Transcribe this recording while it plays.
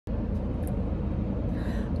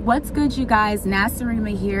What's good, you guys?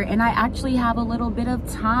 Nasarima here, and I actually have a little bit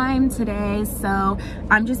of time today, so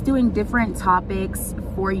I'm just doing different topics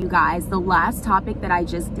for you guys. The last topic that I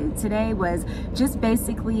just did today was just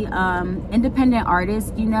basically independent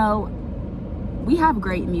artists. You know, we have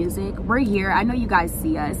great music. We're here. I know you guys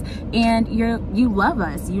see us, and you love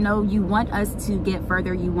us. You know, you want us to get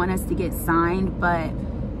further. You want us to get signed, but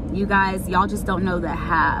you guys, y'all just don't know the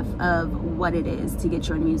half of what it is to get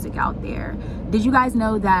your music out there. Did you guys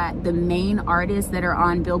know that the main artists that are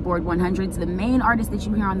on Billboard 100s, the main artists that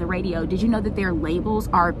you hear on the radio, did you know that their labels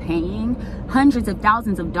are paying hundreds of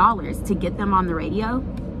thousands of dollars to get them on the radio?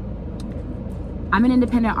 I'm an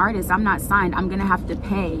independent artist. I'm not signed. I'm gonna have to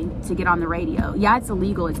pay to get on the radio. Yeah, it's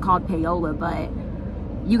illegal. It's called payola, but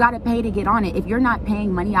you got to pay to get on it. If you're not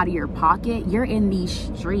paying money out of your pocket, you're in these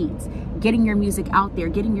streets getting your music out there,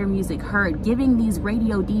 getting your music heard, giving these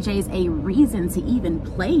radio DJs a reason to even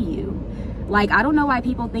play you. Like, I don't know why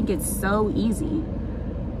people think it's so easy.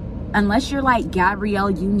 Unless you're like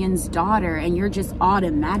Gabrielle Union's daughter and you're just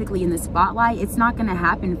automatically in the spotlight, it's not going to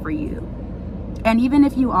happen for you. And even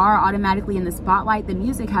if you are automatically in the spotlight, the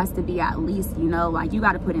music has to be at least, you know, like you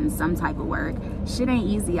got to put in some type of work. Shit ain't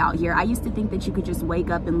easy out here. I used to think that you could just wake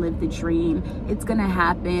up and live the dream. It's going to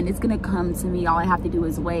happen. It's going to come to me. All I have to do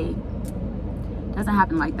is wait. Doesn't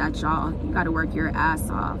happen like that, y'all. You got to work your ass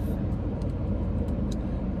off.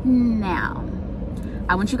 Now,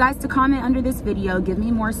 I want you guys to comment under this video. Give me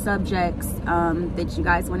more subjects that you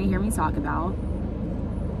guys want to hear me talk about.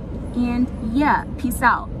 And yeah, peace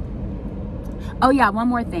out. Oh yeah, one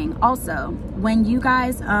more thing. Also, when you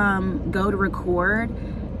guys go to record,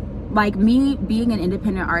 like me being an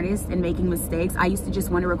independent artist and making mistakes, I used to just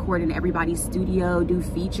want to record in everybody's studio, do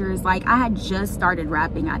features. Like, I had just started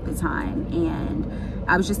rapping at the time, and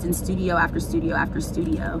I was just in studio after studio after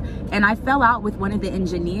studio. And I fell out with one of the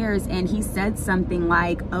engineers, and he said something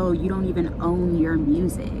like, oh, you don't even own your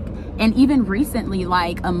music. And even recently,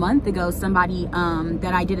 like a month ago, somebody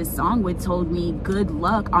that I did a song with told me good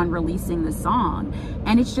luck on releasing the song.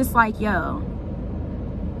 And it's just like, yo,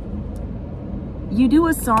 you do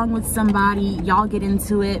a song with somebody, y'all get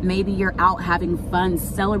into it, maybe you're out having fun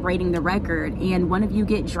celebrating the record, and one of you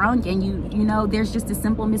get drunk and you know, there's just a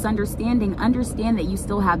simple misunderstanding. Understand that you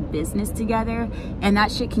still have business together, and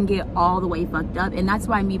that shit can get all the way fucked up. And that's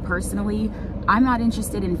why me personally, I'm not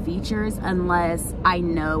interested in features unless I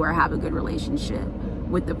know or have a good relationship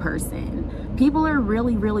with the person. People are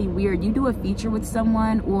really, really weird. You do a feature with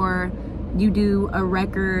someone, or you do a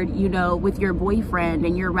record, you know, with your boyfriend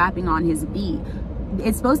and you're rapping on his beat.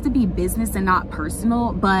 It's supposed to be business and not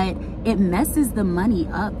personal, but it messes the money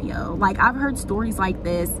up, yo. Like, I've heard stories like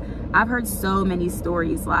this. I've heard so many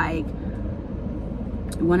stories. Like,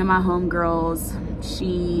 one of my homegirls,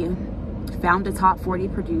 she found a top 40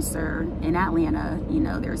 producer in Atlanta. You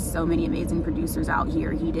know, there's so many amazing producers out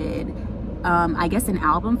here. He did I guess an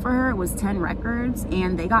album for her. It was 10 records,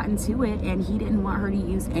 and they got into it, and he didn't want her to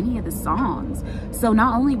use any of the songs. So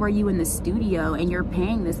not only were you in the studio and you're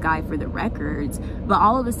paying this guy for the records, but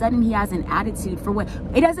all of a sudden he has an attitude for what,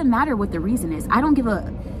 it doesn't matter what the reason is. I don't give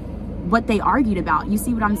a what they argued about. You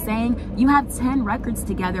see what I'm saying? You have 10 records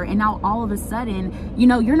together, and now all of a sudden, you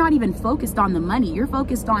know, you're not even focused on the money. You're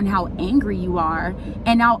focused on how angry you are,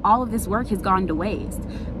 and now all of this work has gone to waste.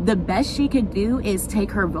 The best she could do is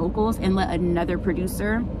take her vocals and let another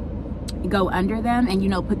producer go under them and, you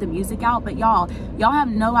know, put the music out. But y'all have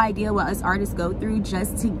no idea what us artists go through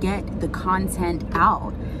just to get the content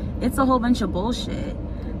out. It's a whole bunch of bullshit.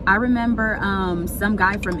 I remember some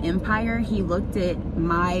guy from Empire, he looked at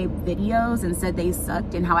my videos and said they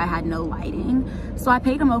sucked and how I had no lighting. So I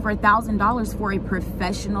paid him over $1,000 for a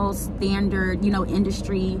professional standard, you know,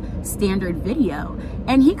 industry standard video.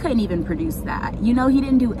 And he couldn't even produce that. You know, he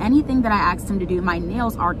didn't do anything that I asked him to do. My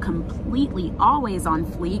nails are completely always on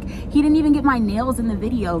fleek. He didn't even get my nails in the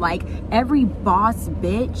video. Like, every boss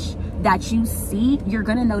bitch that you see, you're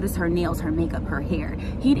gonna notice her nails, her makeup, her hair.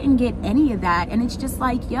 He didn't get any of that. And it's just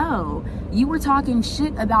like, yo, you were talking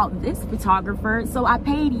shit about this photographer, so I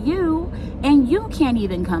paid you and you can't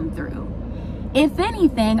even come through. If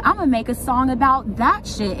anything, I'm gonna make a song about that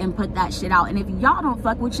shit and put that shit out. And if y'all don't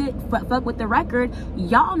fuck with shit, fuck with the record,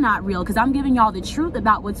 y'all not real, because I'm giving y'all the truth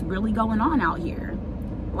about what's really going on out here.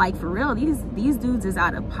 Like, for real, these dudes is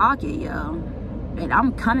out of pocket, yo. And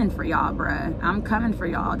I'm coming for y'all, bruh. I'm coming for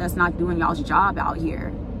y'all that's not doing y'all's job out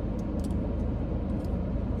here.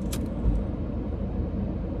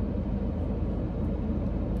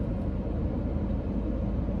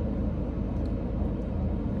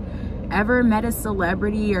 Ever met a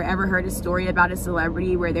celebrity or ever heard a story about a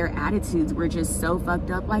celebrity where their attitudes were just so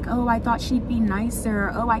fucked up? Like, oh, I thought she'd be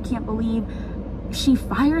nicer. Oh, I can't believe she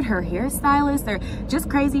fired her hairstylist, or just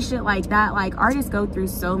crazy shit like that. Like, artists go through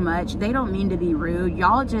so much. They don't mean to be rude.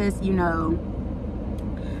 Y'all just, you know,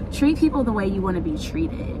 treat people the way you want to be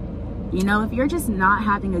treated. You know, if you're just not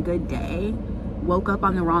having a good day, woke up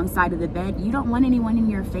on the wrong side of the bed, you don't want anyone in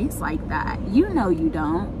your face like that. You know you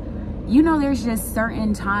don't. You know there's just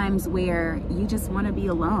certain times where you just want to be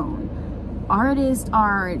alone. Artists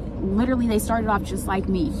are literally, they started off just like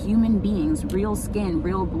me, human beings, real skin,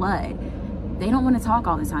 real blood. They don't want to talk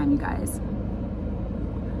all the time, you guys.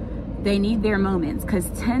 They need their moments, because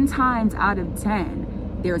 10 times out of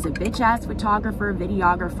 10, there's a bitch ass photographer,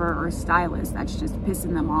 videographer, or stylist that's just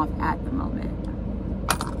pissing them off at the moment.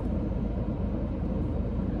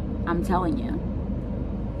 I'm telling you.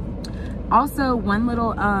 Also, one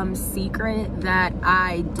little secret that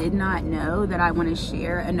I did not know that I want to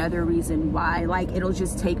share, another reason why, like, it'll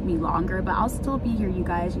just take me longer, but I'll still be here, you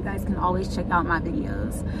guys. You guys can always check out my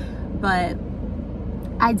videos. But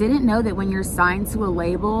I didn't know that when you're signed to a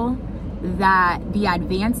label, that the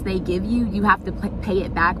advance they give you, you have to pay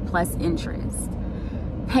it back plus interest.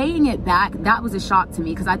 Paying it back, that was a shock to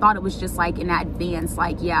me, because I thought it was just like an advance,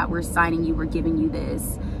 like, yeah, we're signing you, we're giving you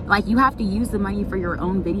this. Like, you have to use the money for your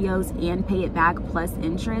own videos and pay it back plus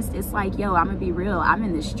interest. It's like, yo, I'm gonna be real, I'm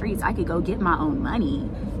in the streets, I could go get my own money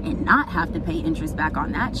and not have to pay interest back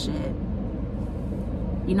on that shit.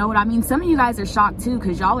 You know what I mean? Some of you guys are shocked too,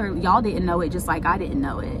 because y'all didn't know it just like I didn't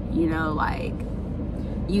know it. You know, like,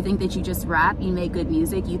 you think that you just rap, you make good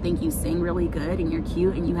music, you think you sing really good and you're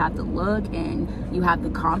cute and you have the look and you have the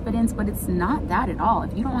confidence, but it's not that at all.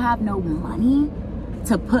 If you don't have no money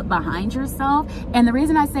to put behind yourself, and the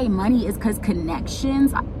reason I say money is because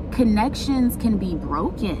connections can be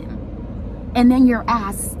broken and then you're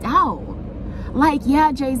asked out. Like,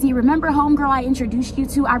 yeah, Jay-Z, remember homegirl I introduced you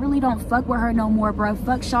to? I really don't fuck with her no more, bro.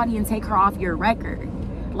 Fuck shawty and take her off your record.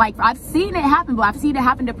 Like, I've seen it happen, but I've seen it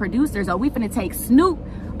happen to producers. Oh, we finna take Snoop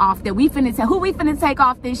off that. Who we finna take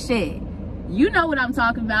off this shit? You know what I'm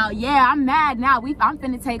talking about. Yeah, I'm mad now. I'm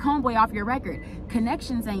finna take homeboy off your record.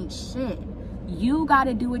 Connections ain't shit. You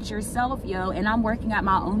gotta do it yourself, yo. And I'm working at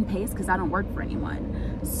my own pace because I don't work for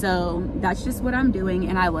anyone. So that's just what I'm doing.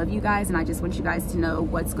 And I love you guys. And I just want you guys to know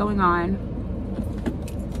what's going on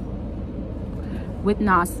with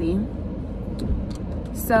Nasi.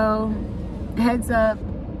 So heads up,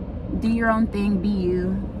 do your own thing, be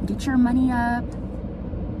you, get your money up,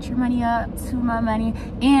 to my money,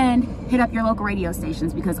 and hit up your local radio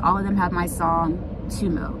stations, because all of them have my song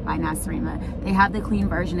Tumo by Nasrima. They have the clean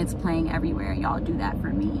version, it's playing everywhere. Y'all do that for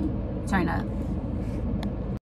me. Turn up.